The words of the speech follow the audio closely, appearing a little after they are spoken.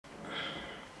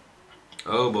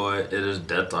Oh boy, it is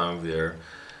that time of year.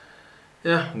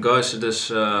 Yeah, guys, it is,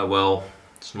 well,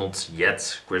 it's not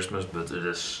yet Christmas, but it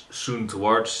is soon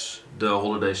towards the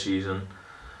holiday season.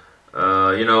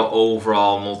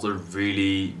 Overall, I'm not a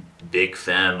really big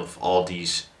fan of all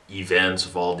these events,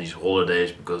 of all these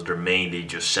holidays, because they're mainly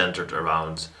just centered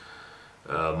around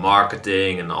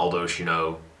marketing and all those,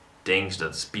 things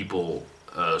that people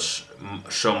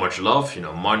so much love,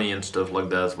 money and stuff like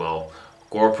that. Well,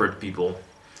 corporate people.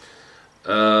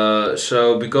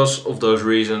 So because of those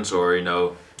reasons, or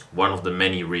one of the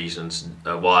many reasons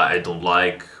why I don't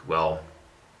like, well,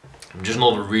 I'm just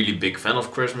not a really big fan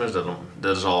of Christmas.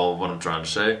 That is all what I'm trying to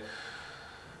say.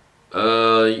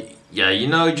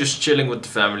 Yeah, just chilling with the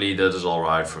family, that is all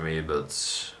right for me.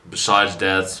 But besides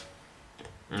that,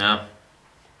 yeah,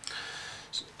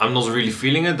 I'm not really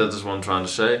feeling it. That is what I'm trying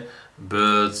to say.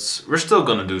 But we're still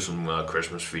gonna do some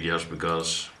Christmas videos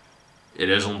because it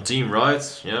is on team,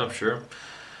 right? Yeah, sure.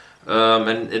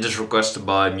 And it is requested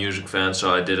by music fans,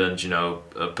 so I didn't,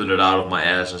 put it out of my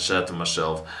ass and said to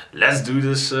myself, let's do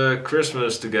this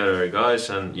Christmas together, guys,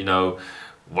 and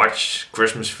watch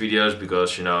Christmas videos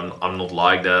because I'm not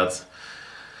like that.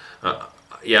 Uh,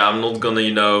 yeah, I'm not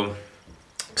gonna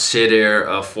sit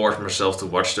here, force myself to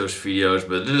watch those videos,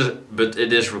 but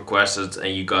it is requested,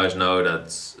 and you guys know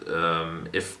that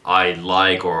if I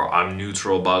like or I'm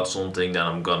neutral about something, then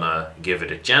I'm gonna give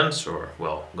it a chance, or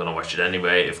well, I'm gonna watch it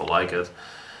anyway if I like it.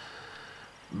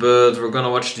 But we're gonna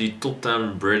watch the top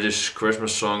 10 British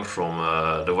Christmas songs from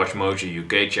the WatchMojo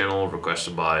UK channel,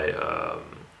 requested by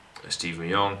Stephen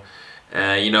Young.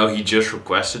 And he just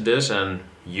requested this, and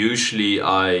usually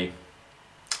I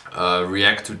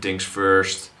react to things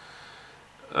first.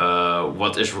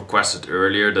 What is requested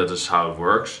earlier, that is how it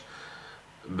works.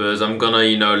 But I'm gonna,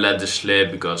 let this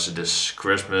slip because it is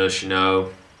Christmas,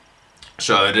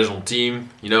 So it is on team,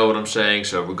 you know what I'm saying?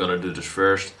 So we're gonna do this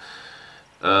first.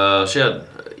 So yeah,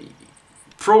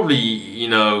 probably,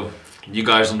 you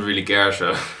guys don't really care,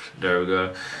 so there we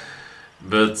go.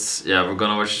 But yeah, we're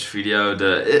gonna watch this video.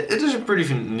 It is a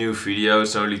pretty new video.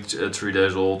 It's only 3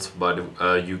 days old by the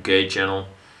UK channel.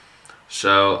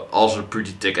 So also a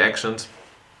pretty thick accent.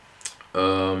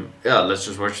 Yeah, let's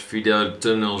just watch the video. The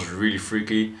thumbnail is really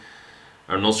freaky.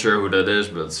 I'm not sure who that is,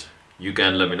 but you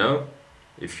can let me know.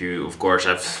 If you, of course,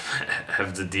 have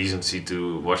have the decency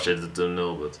to watch the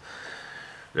thumbnail, but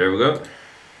there we go.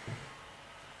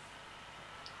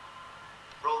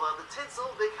 Roll out the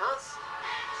tinsel because...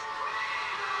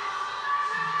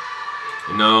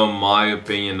 My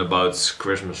opinion about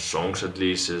Christmas songs, at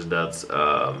least, is that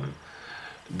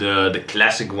the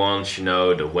classic ones,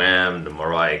 the Wham, the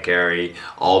Mariah Carey,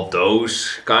 all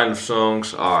those kind of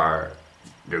songs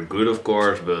they're good, of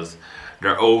course, but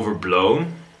they're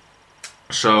overblown.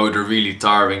 So they're really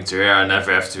tiring to hear. I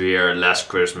never have to hear Last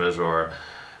Christmas or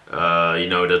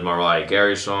that Mariah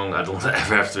Carey song. I don't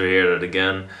ever have to hear that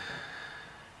again.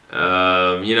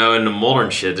 And the modern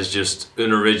shit is just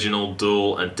unoriginal,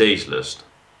 dull, and tasteless.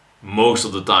 Most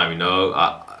of the time,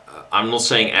 I'm not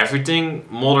saying everything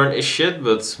modern is shit,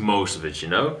 but most of it,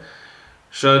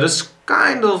 So that's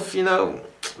kind of,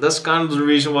 that's kind of the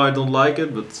reason why I don't like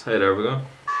it, but hey, there we go.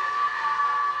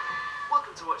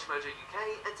 Welcome to WatchMojo UK,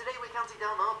 and today we're counting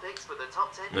down our picks for the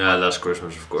top 10 Yeah, Last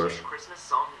Christmas, of course. Christmas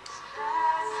songs.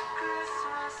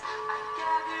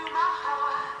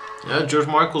 Yeah, George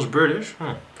Michael's British.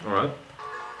 Alright.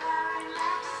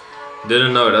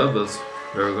 Didn't know that, but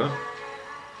there we go.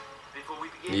 Before we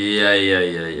begin,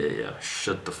 Yeah.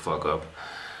 Shut the fuck up.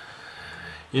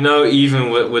 Even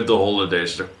with the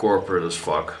holidays, they're corporate as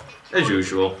fuck. As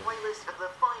usual. a playlist of the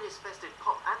finest festive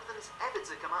pop anthems ever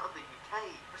to come out of the UK.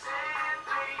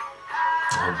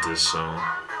 Oh, this song.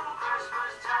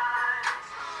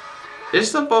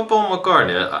 Is that by Paul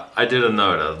McCartney? I didn't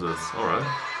know that, but alright.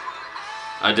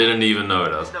 I didn't even know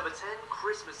that. Number 10,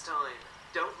 Christmas Time.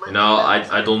 Don't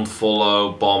let I don't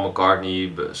follow Paul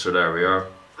McCartney, but so there we are.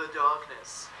 The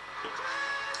Darkness.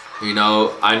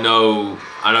 I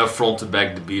know front to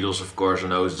back the Beatles, of course. I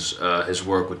know his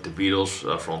work with the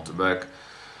Beatles, front to back.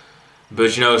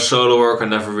 But solo work, I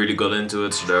never really got into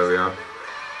it, so there we are.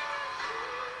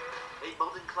 A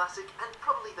modern classic and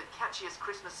probably the catchiest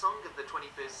Christmas song of the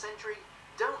 21st century.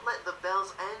 Don't let the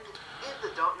bells end in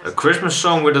the darkness. A Christmas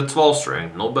song with a 12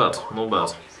 string, not bad, not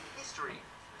bad.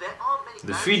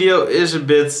 The video is a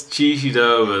bit cheesy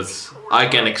though, but I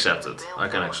can accept it. I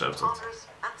can accept it.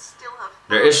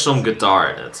 There is some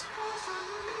guitar in it.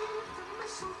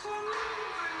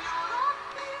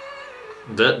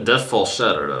 That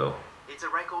falsetto though. It's a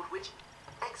record which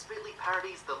expertly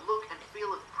parodies the look and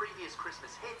feel of previous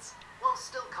Christmas hits while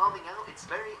still carving out its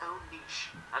very own niche,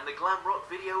 and the glam rock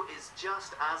video is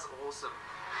just as awesome.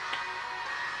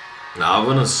 No, I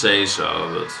wouldn't say so,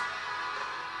 but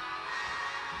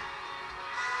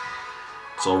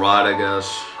it's alright, I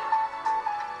guess.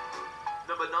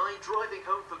 Number 9, Driving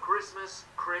Home for Christmas,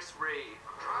 Chris Ree.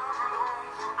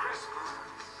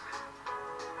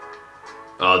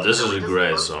 Oh, this is a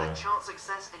great song. Chart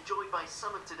success enjoyed by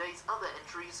some of today's other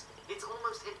entries, it's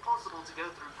almost impossible to go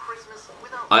through Christmas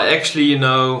without. I actually, you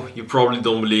know, you probably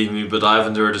don't believe me, but I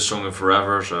haven't heard this song in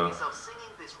forever, so.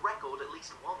 Singing this record at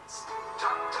least once.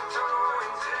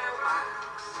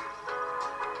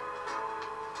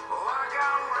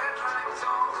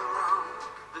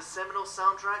 The seminal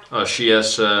soundtrack. Oh, she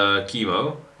has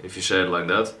chemo, if you say it like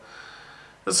that.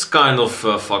 That's kind of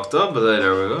fucked up, but hey,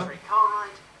 there we go.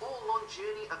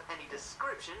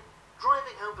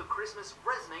 Driving Home for Christmas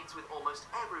resonates with almost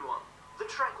everyone. The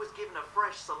track was given a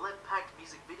fresh celeb-packed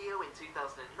music video in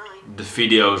 2009. The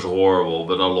video is horrible,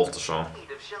 but I love the song. Need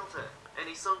of Shelter.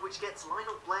 Any song which gets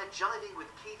Lionel Blair jiving with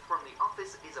Keith from The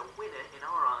Office is a winner in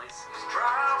our eyes.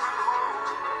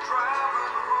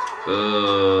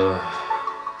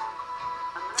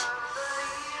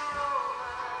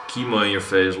 Chemo in your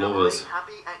face, love it.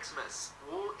 Happy Xmas.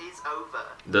 War is over.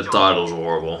 The title's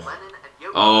horrible. Lennon and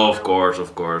Yoko. Oh, of course,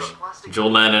 of course.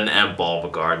 John Lennon and Paul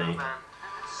McCartney.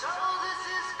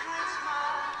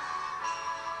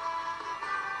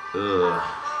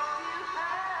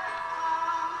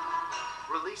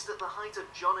 Released at the height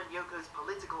of John and Yoko's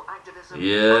political activism.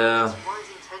 Yeah.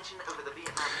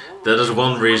 That is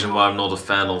one reason why I'm not a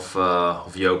fan of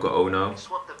Yoko Ono.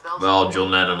 Well,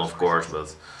 John Lennon, of course,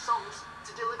 but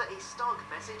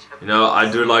you know,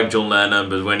 I do like John Lennon,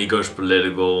 but when he goes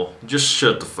political, just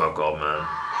shut the fuck up, man.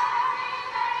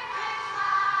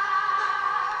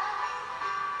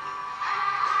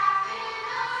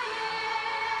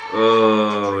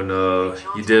 Oh no,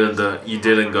 you didn't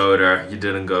go there. You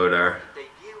didn't go there.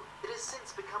 It has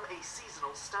since become a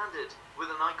seasonal standard with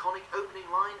an iconic opening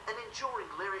line and enduring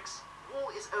lyrics. War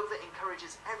is over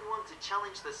encourages everyone to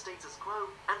challenge the status quo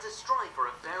and to strive for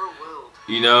a fairer world.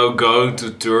 You know, going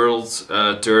to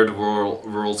third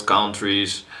world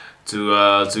countries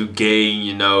to gain,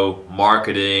 you know,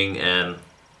 marketing and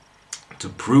to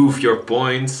prove your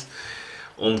point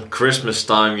on Christmas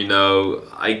time, you know,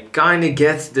 I kind of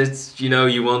get that, you know,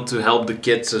 you want to help the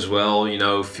kids as well, you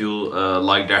know, feel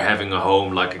like they're having a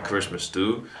home like a Christmas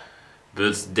too.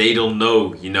 But they don't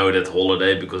know, you know, that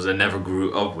holiday because they never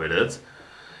grew up with it.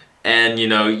 And, you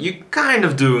know, you're kind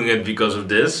of doing it because of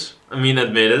this. I mean,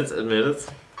 admit it.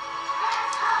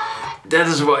 That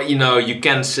is what, you know, you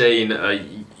can say,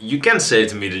 you can say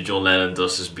to me that John Lennon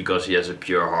does this because he has a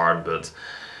pure heart, but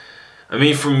I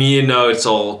mean, for me, you know, it's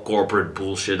all corporate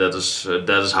bullshit. That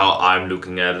is how I'm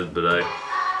looking at it, but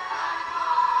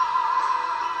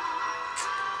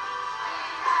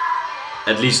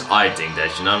at least I think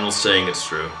that, you know, I'm not saying it's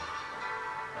true.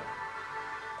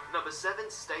 Number 7,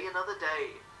 Stay Another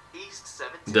Day, East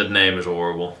 17. That name is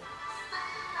horrible.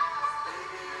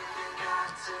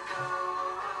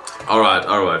 Alright,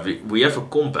 we have a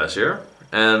compass here.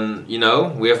 And, you know,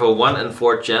 we have a 1 in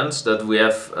 4 chance that we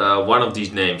have one of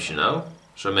these names, you know.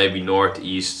 So maybe north,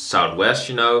 east, southwest,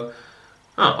 you know.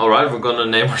 Oh, alright, we're gonna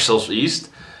name ourselves East.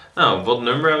 Now, what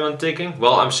number am I taking?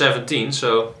 Well, I'm 17,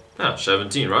 so yeah,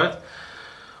 17, right?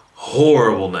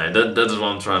 Horrible name. That is what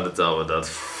I'm trying to tell with that.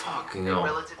 Fucking hell.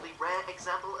 Relatively rare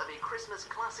example of a Christmas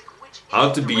classic which How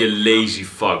to be a lazy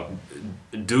fuck.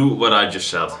 Do what I just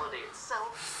said.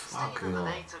 Fucking hell.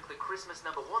 Christmas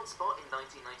number 1 spot in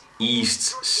 1994.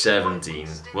 East 17.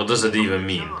 What does that even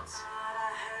mean?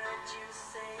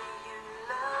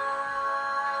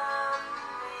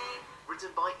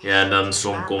 Yeah, and then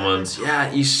some comments.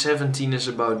 Yeah, East 17 is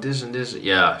about this and this.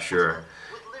 Yeah, sure.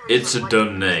 It's a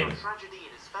dumb name.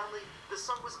 The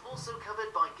song was also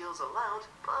covered by Girls Aloud,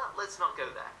 but let's not go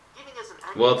there. Giving us an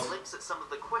What? glimpse at some of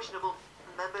the questionable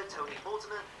member Tony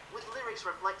Mortimer, with lyrics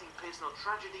reflecting personal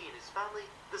tragedy in his family.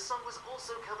 The song was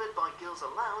also covered by Girls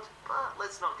Aloud, but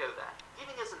let's not go there.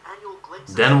 Giving us an annual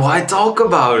glimpse. Then why talk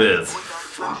about it?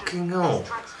 Fucking hell.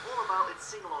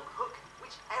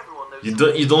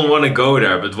 You don't want to go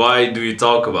there, but why do you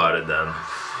talk about it then?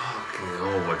 Fucking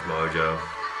hell, WatchMojo.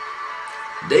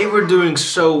 They were doing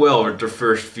so well with their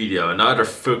first video, and now they're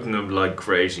fucking up like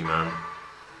crazy, man.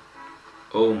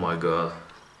 Oh my god.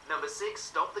 Number 6,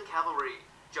 Stop the Cavalry,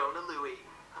 Jona, Lewie.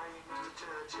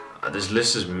 This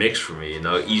list is mixed for me, you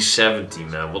know. E70,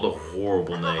 man, what a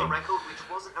horrible name.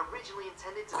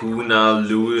 Kuna,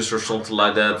 Lewis or something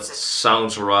like that.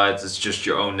 Sounds alright, it's just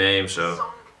your own name,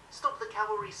 so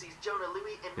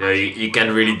yeah, you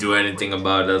can't really do anything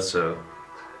about that, so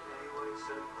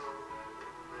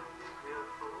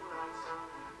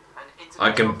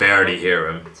I can barely hear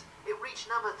him. It reached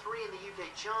number 3 in the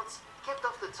UK charts, kept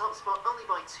off the top spot only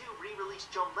by 2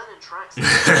 re-released John Lennon tracks.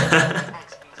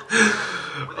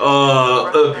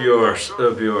 Oh, up yours,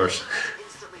 up yours.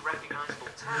 Instantly recognizable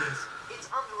tags. It's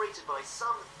underrated by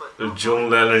some, but John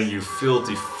Lennon, you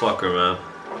filthy fucker, man.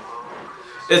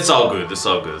 It's all good, it's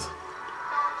all good.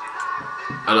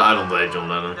 I don't hate John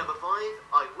Lennon. Number 5,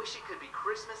 I Wish It Could Be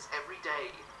Christmas Every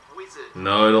Day. Wizzard.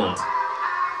 No, I don't.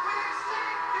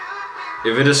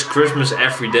 If it is Christmas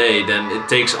every day, then it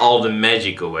takes all the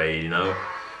magic away, you know.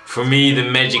 For me, the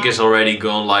magic is already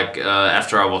gone, like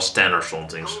after I was 10 or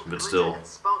something, but still.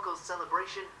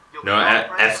 No,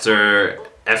 after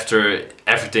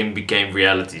everything became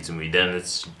reality to me, then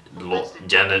it's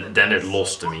then it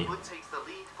lost to me. Takes the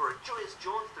lead for a joyous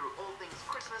jaunt through all things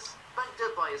Christmas, backed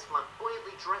up by his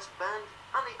flamboyantly dressed band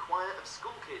and a choir of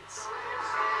school kids.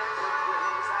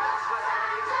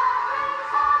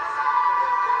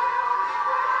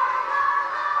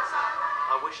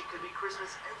 I Wish It Could Be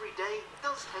Christmas Every Day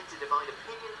does tend to divide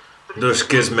opinion, but Those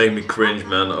kids make me cringe,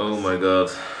 man. Oh my god.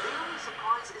 the only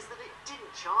surprise is that it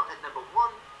didn't chart at number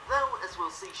 1, though, as we'll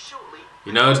see shortly.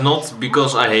 You know, it's not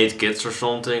because I hate kids or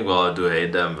something. Well, I do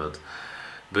hate them, but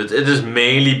it is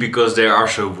mainly because they are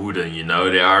so wooden. You know,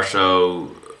 they are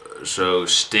so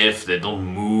stiff. They don't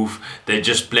move. They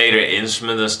just play their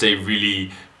instrument and stay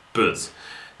really put.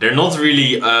 They're not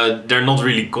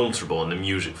really comfortable in the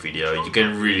music video. You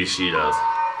can really see that.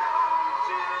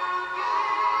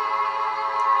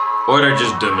 Or they're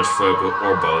just dumb as fuck,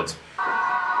 or both.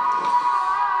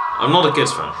 I'm not a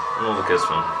Kids fan. I'm not a Kids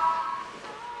fan.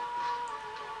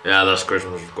 Yeah, that's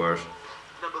Christmas, of course.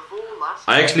 Number 4, last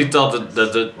I actually thought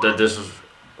that this was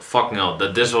fucking hell,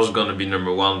 that this was gonna be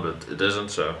number 1, but it isn't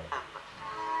so.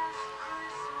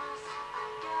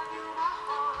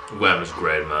 Wham is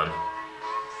great, man.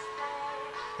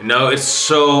 You know, it's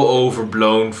so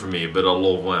overblown for me, but I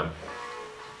love Wham.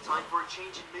 Time for a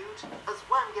change in mood as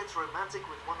Wham gets romantic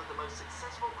with one of the most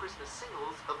successful Christmas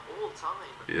singles of all time.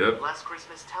 Yep. Last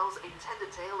Christmas tells a tender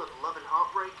tale of love and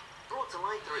heartbreak, brought to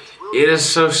light through its will. It is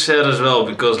so sad as well,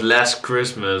 because last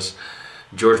Christmas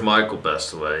George Michael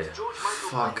passed away.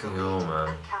 Fucking hell,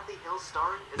 man.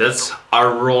 That's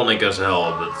ironic as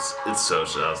hell, but it's so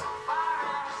sad.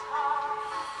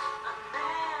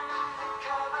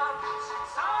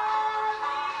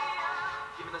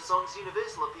 Given the song's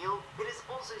universal appeal, it has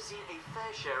also seen a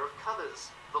fair share of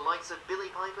covers. The likes of Billy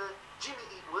Piper, Jimmy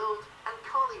Eat World, and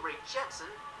Carly Rae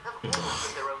Jepsen have all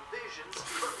offered their own versions.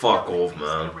 Fuck off,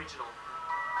 man.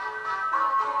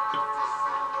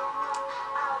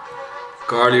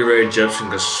 Carly Rae Jepsen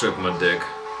can suck my dick.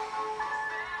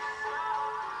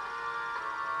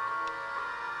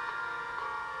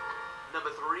 Number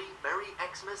 3, Merry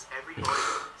Xmas Everybody,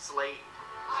 Slade.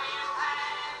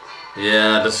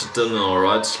 Yeah, that's still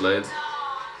alright, Slade.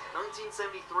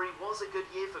 1973 was a good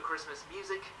year for Christmas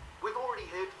music. We've already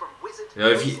heard from Wizzard. Yeah,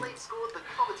 if you- Slade scored the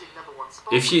coveted number 1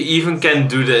 spot. If you even can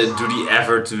do the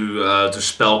effort to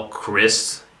spell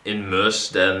Christ in Mus,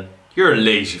 then you're a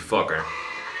lazy fucker.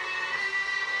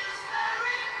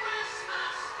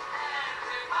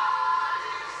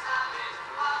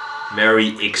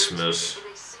 Merry Xmas.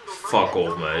 Fuck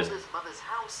off, mate.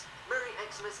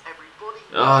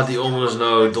 Ah, the ominous,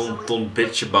 no, don't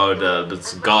bitch about that.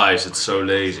 But guys, it's so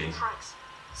lazy.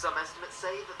 Some estimates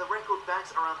say that the record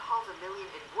bags around $500,000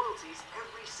 in royalties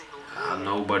every single year. Ah,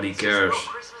 nobody cares. It's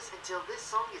not Christmas until this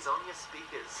song is on your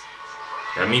speakers.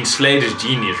 I mean, Slade is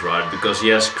genius, right? Because he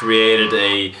has created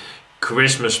a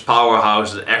Christmas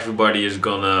powerhouse that everybody is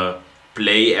gonna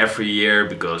play every year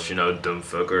because, you know, dumb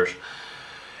fuckers.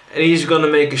 And he's gonna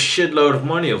make a shitload of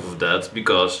money off of that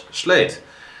because Slade.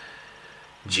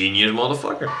 Genius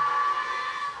motherfucker.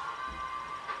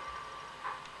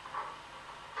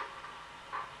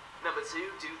 Number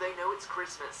 2, Do They Know It's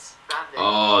Christmas? Band-Aid.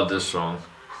 Oh, this song.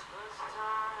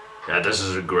 Yeah, this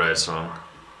is a great song.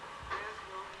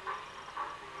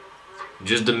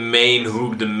 Just the main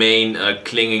hook, the main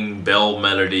clinging bell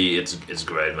melody, it's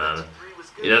great, man.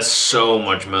 It has so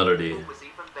much melody.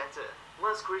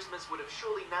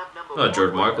 Oh,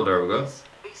 George Michael, there we go.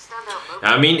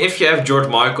 I mean, if you have George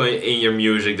Michael in your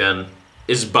music, then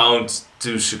it's bound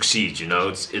to succeed, you know,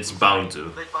 it's bound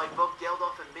to.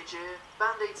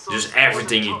 Just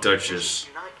everything he touches,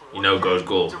 you know, goes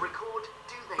gold.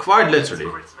 Quite literally.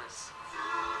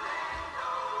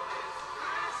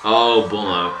 Oh,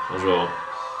 Bono as well.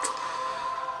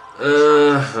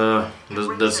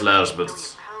 That's last, but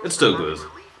it's still good.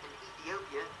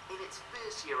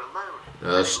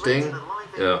 Sting?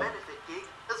 Yeah.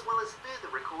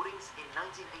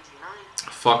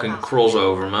 Fucking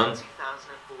crossover, man.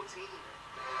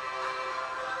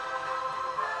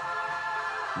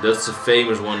 That's a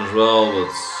famous one as well,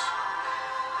 but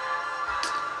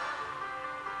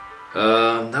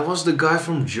that was the guy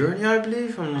from Journey, I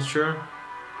believe. I'm not sure.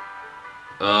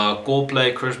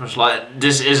 Coldplay, Christmas Light.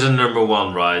 This isn't number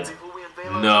one, right?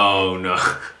 No, no.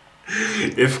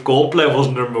 If Coldplay was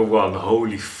number one,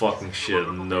 holy fucking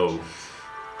shit, no.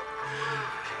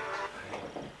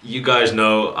 You guys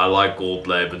know I like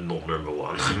Coldplay, but not number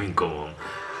one. I mean, come on.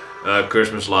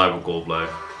 Christmas Live with Coldplay.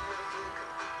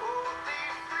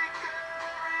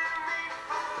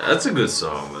 That's a good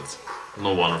song, but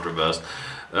not one of the best.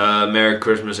 Merry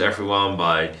Christmas Everyone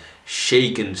by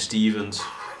Shakin Stevens.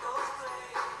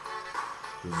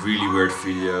 Really weird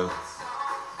video.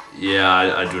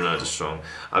 Yeah, I do know this song.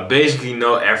 I basically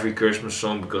know every Christmas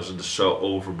song because it is so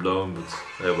overblown, but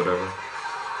hey, whatever.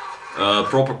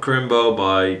 Proper Crimbo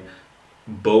by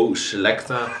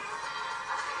Selecta.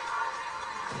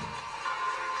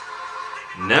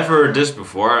 Never heard this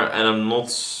before, and I'm not,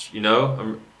 you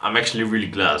know, I'm actually really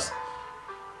glad.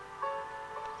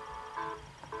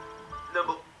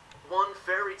 Number 1,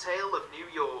 Fairytale of New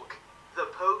York. The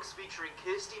Pogues featuring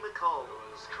Kirsty MacColl.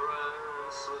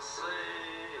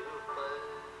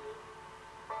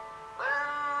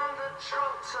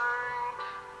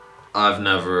 I've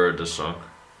never heard this song.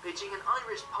 Pitching an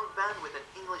Irish punk band with an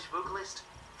English vocalist,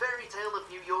 Fairytale of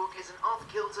New York is an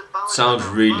off-kilter ballad. Sounds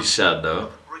really sad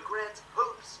though. Regret,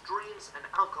 hopes, dreams, and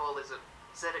alcoholism.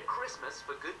 Set at Christmas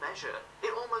for good measure.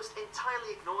 It almost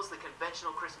entirely ignores the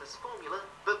conventional Christmas formula,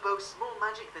 but boasts more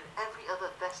magic than every other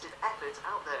festive effort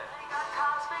out there.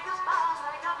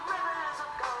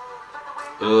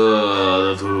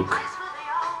 That hook.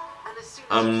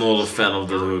 I'm not a fan of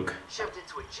that hook.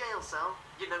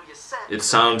 It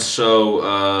sounds so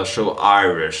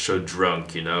Irish, so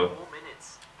drunk, you know.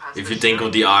 If you think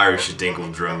of the Irish, you think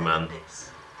of drunk man.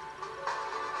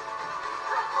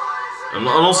 I'm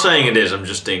not saying it is, I'm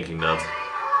just thinking that.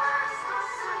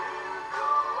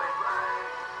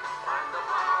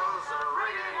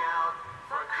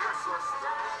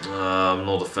 I'm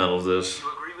not a fan of this.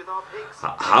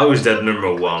 How is that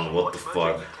number one? What the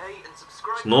fuck?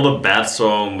 It's not a bad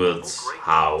song, but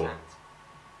how?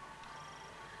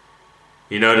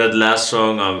 You know that last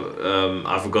song,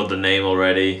 I forgot the name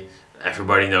already.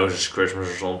 Everybody knows it's Christmas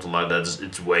or something like that.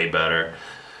 It's way better.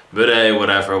 But hey,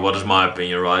 whatever, what is my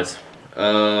opinion, right?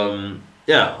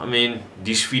 Yeah, I mean,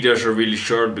 these videos are really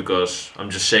short because I'm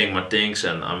just saying my things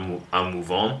and I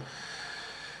move on.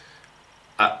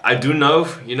 I do know,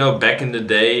 you know, back in the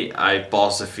day I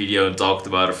paused the video and talked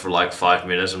about it for like 5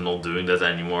 minutes. I'm not doing that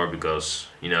anymore because,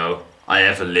 you know, I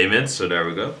have a limit, so there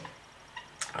we go.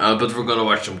 But we're gonna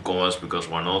watch some comments because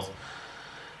why not?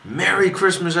 Merry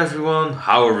Christmas everyone!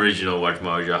 How original,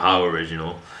 WatchMojo, how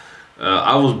original.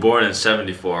 I was born in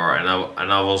 '74 and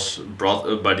I was brought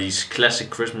up by these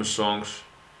classic Christmas songs.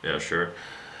 Yeah, sure.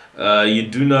 You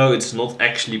do know it's not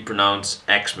actually pronounced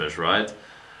Xmas, right?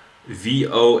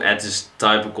 VO at its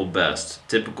typical best.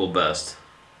 Typical best.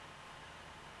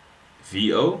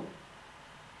 VO?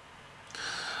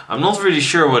 I'm not really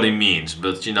sure what he means,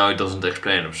 but you know, he doesn't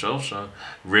explain himself, so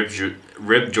rip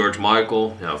George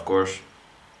Michael, yeah, of course.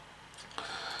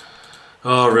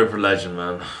 Oh, rip a legend,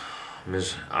 man.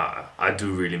 I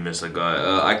do really miss that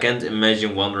guy. I can't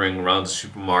imagine wandering around the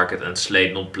supermarket and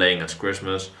Slade not playing at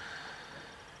Christmas.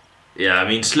 Yeah, I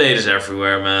mean, Slade is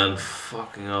everywhere, man.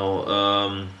 Fucking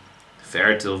hell.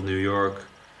 Fairytale of New York.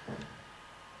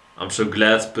 I'm so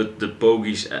glad to put the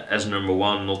Pogues as number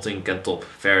one. Nothing can top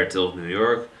Fairytale of New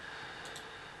York.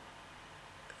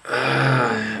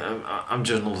 I'm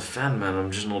just not a fan, man. I'm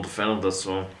just not a fan of that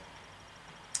song.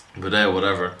 But hey,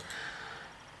 whatever.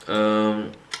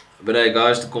 But hey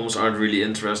guys, the comments aren't really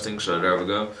interesting, so there we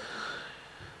go.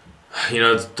 You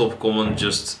know, the top comment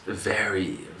just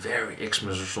very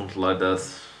Xmas or something like that.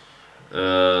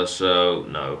 So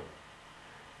no.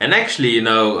 And actually, you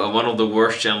know, one of the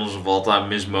worst channels of all time,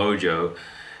 MacColl,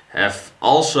 have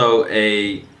also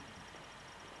a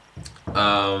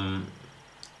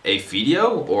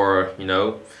video, or you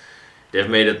know, they've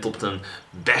made a top 10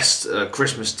 best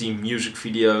Christmas themed music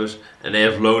videos, and they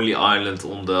have Lonely Island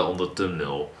on the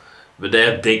thumbnail, but they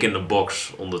have Dick in the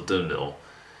Box on the thumbnail.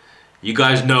 You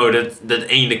guys know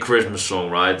that ain't a Christmas song,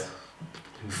 right?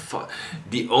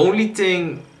 The only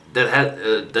thing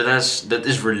that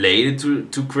is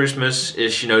related to Christmas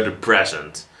is, you know, the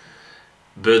present,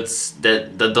 but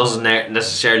that doesn't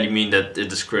necessarily mean that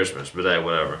it is Christmas. But hey,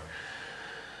 whatever.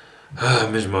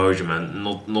 MacColl, man,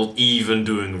 not even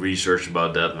doing research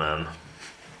about that, man.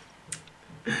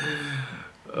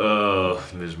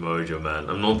 MacColl, man.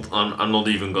 I'm not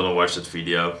even gonna watch that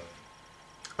video.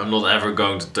 I'm not ever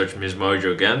going to touch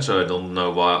MacColl again, so I don't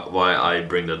know why I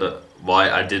bring that up. why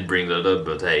I did bring that up,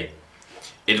 but hey,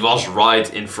 it was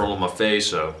right in front of my face,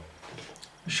 so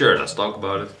sure, let's talk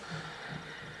about it.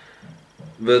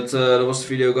 But that was the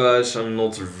video, guys. I'm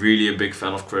not really a big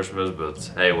fan of Christmas,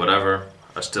 but hey, whatever.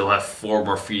 I still have 4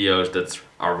 more videos that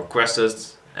are requested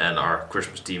and are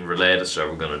Christmas theme related, so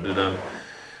we're gonna do them.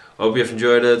 Hope you have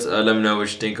enjoyed it. Let me know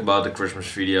what you think about the Christmas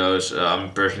videos.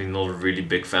 I'm personally not a really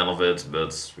big fan of it,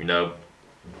 but you know,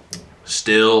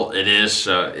 still it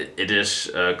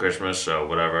is Christmas, so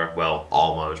whatever. Well,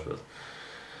 almost, but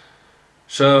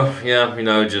so yeah, you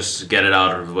know, just get it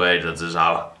out of the way. That is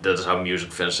how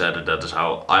music fans said it. That is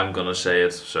how I'm gonna say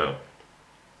it. So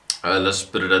let's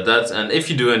put it at that. And if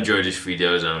you do enjoy these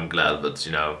videos, I'm glad, but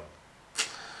you know,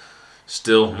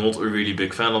 still not a really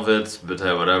big fan of it, but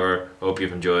hey, whatever. Hope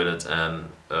you've enjoyed it, and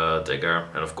take care.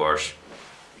 And of course,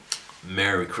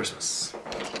 Merry Christmas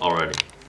already.